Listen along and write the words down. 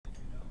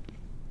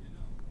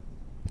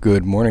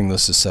Good morning,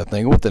 this is Seth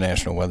Engel with the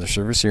National Weather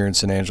Service here in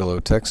San Angelo,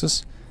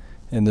 Texas,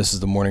 and this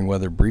is the morning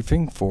weather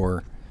briefing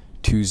for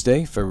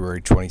Tuesday,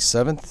 February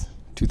 27th,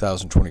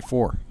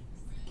 2024.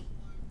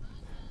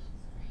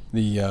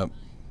 The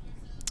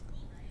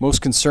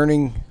most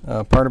concerning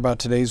part about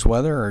today's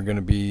weather are going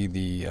to be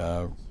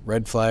the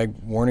red flag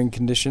warning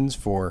conditions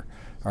for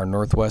our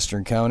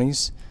northwestern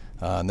counties.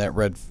 And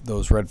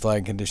those red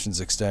flag conditions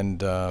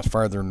extend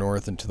farther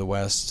north into the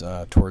west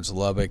towards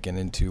Lubbock and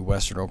into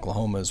western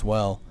Oklahoma as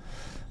well.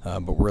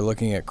 But we're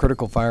looking at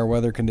critical fire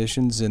weather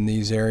conditions in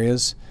these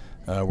areas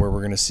where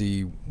we're going to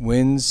see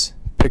winds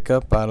pick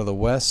up out of the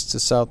west to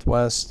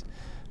southwest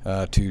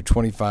to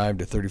 25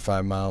 to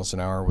 35 miles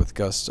an hour with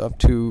gusts up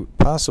to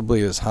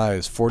possibly as high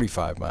as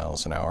 45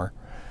 miles an hour.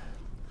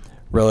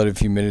 Relative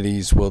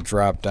humidities will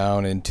drop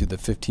down into the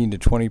 15 to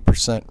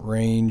 20%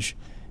 range,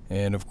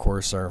 and of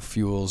course our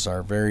fuels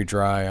are very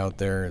dry out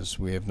there as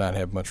we have not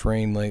had much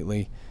rain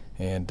lately,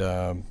 and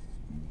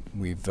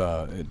we've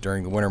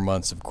during the winter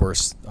months, of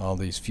course, all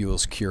these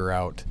fuels cure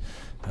out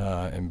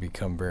and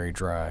become very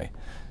dry.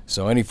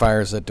 So any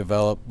fires that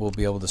develop will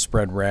be able to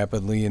spread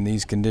rapidly in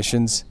these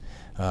conditions.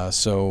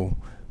 So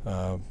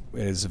it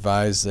is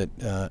advised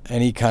that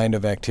any kind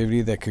of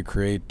activity that could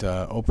create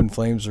open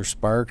flames or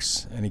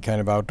sparks, any kind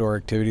of outdoor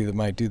activity that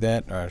might do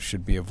that,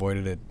 should be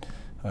avoided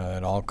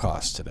at all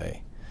costs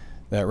today.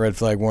 That red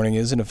flag warning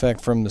is in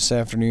effect from this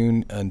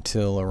afternoon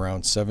until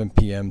around 7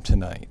 p.m.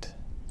 tonight.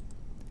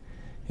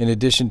 In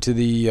addition to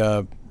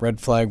the red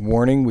flag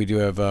warning, we do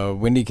have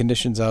windy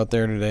conditions out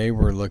there today.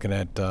 We're looking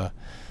at,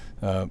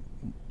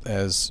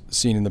 as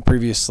seen in the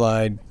previous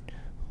slide,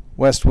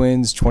 west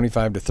winds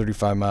 25 to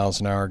 35 miles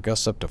an hour,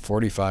 gusts up to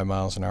 45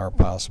 miles an hour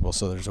possible.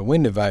 So there's a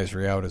wind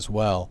advisory out as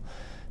well.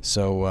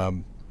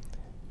 So,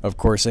 of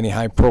course, any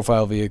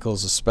high-profile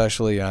vehicles,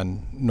 especially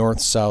on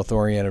north-south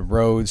oriented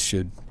roads,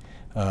 should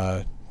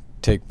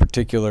take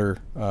particular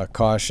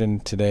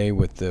caution today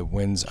with the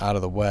winds out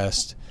of the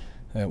west.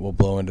 It will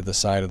blow into the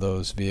side of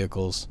those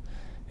vehicles,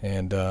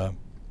 and of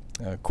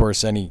course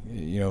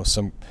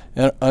some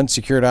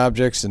unsecured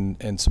objects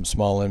and some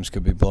small limbs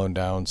could be blown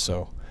down,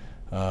 so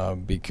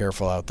be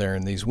careful out there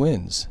in these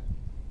winds.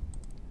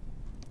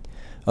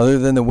 Other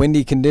than the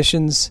windy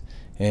conditions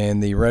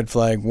and the red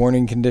flag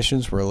warning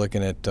conditions, we're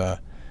looking at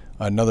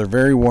another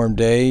very warm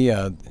day.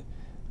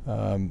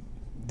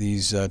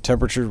 These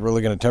temperatures, we're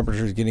looking at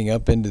temperatures getting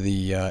up into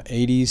the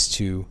 80s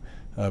to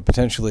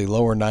potentially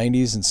lower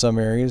 90s in some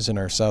areas in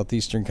our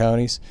southeastern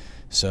counties.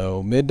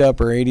 So mid to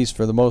upper 80s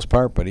for the most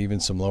part, but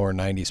even some lower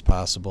 90s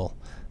possible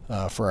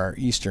for our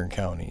eastern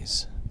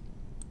counties.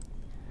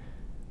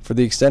 For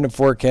the extended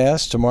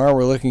forecast, tomorrow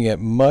we're looking at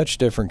much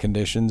different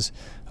conditions.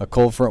 A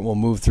cold front will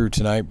move through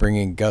tonight,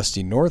 bringing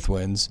gusty north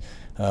winds.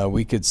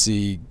 We could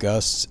see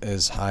gusts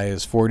as high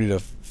as 40 to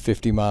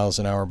 50 miles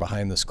an hour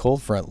behind this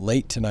cold front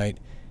late tonight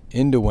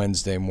into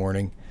Wednesday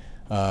morning.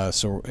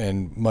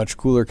 And much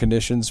cooler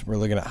conditions. We're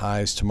looking at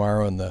highs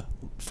tomorrow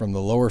from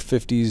the lower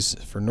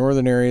 50s for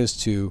northern areas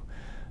to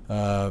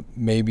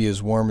maybe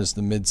as warm as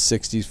the mid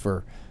 60s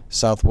for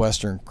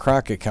southwestern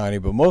Crockett County,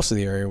 but most of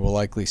the area will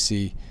likely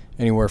see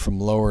anywhere from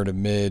lower to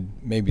mid,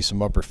 maybe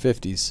some upper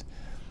 50s.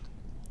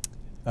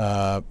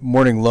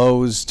 Morning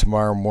lows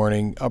tomorrow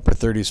morning, upper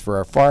 30s for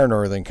our far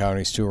northern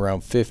counties to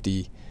around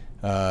 50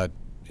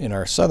 in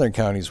our southern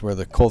counties where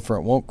the cold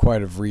front won't quite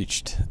have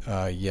reached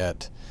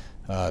yet.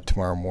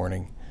 Tomorrow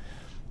morning.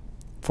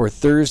 For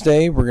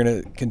Thursday, we're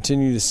going to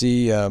continue to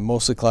see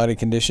mostly cloudy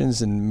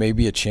conditions and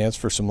maybe a chance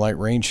for some light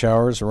rain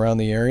showers around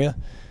the area.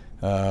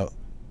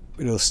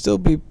 It'll still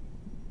be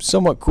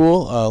somewhat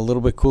cool, a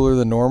little bit cooler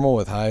than normal,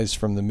 with highs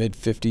from the mid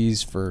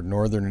 50s for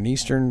northern and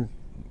eastern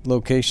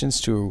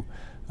locations to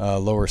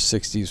lower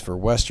 60s for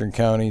western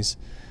counties.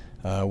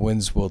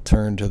 Winds will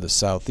turn to the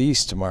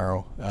southeast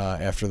tomorrow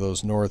after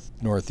those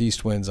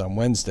northeast winds on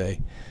Wednesday.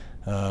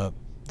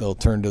 They'll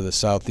turn to the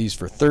southeast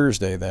for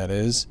Thursday, that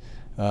is,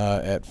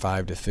 at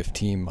 5 to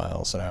 15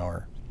 miles an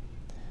hour.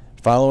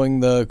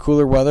 Following the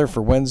cooler weather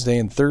for Wednesday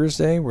and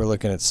Thursday, we're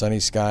looking at sunny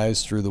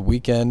skies through the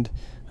weekend,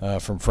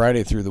 from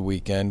Friday through the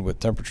weekend, with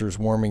temperatures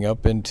warming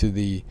up into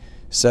the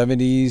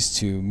 70s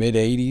to mid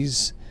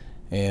 80s,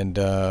 and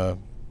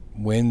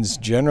winds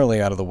generally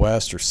out of the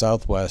west or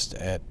southwest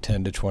at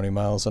 10 to 20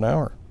 miles an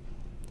hour.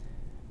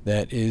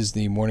 That is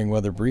the morning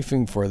weather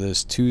briefing for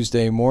this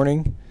Tuesday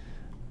morning.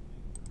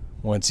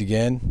 Once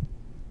again,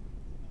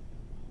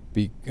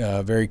 be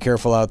very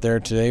careful out there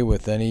today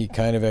with any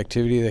kind of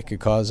activity that could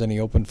cause any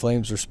open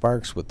flames or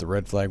sparks with the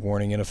red flag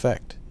warning in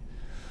effect.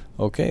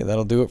 Okay,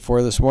 that'll do it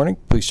for this morning.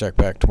 Please check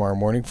back tomorrow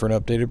morning for an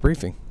updated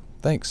briefing.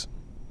 Thanks.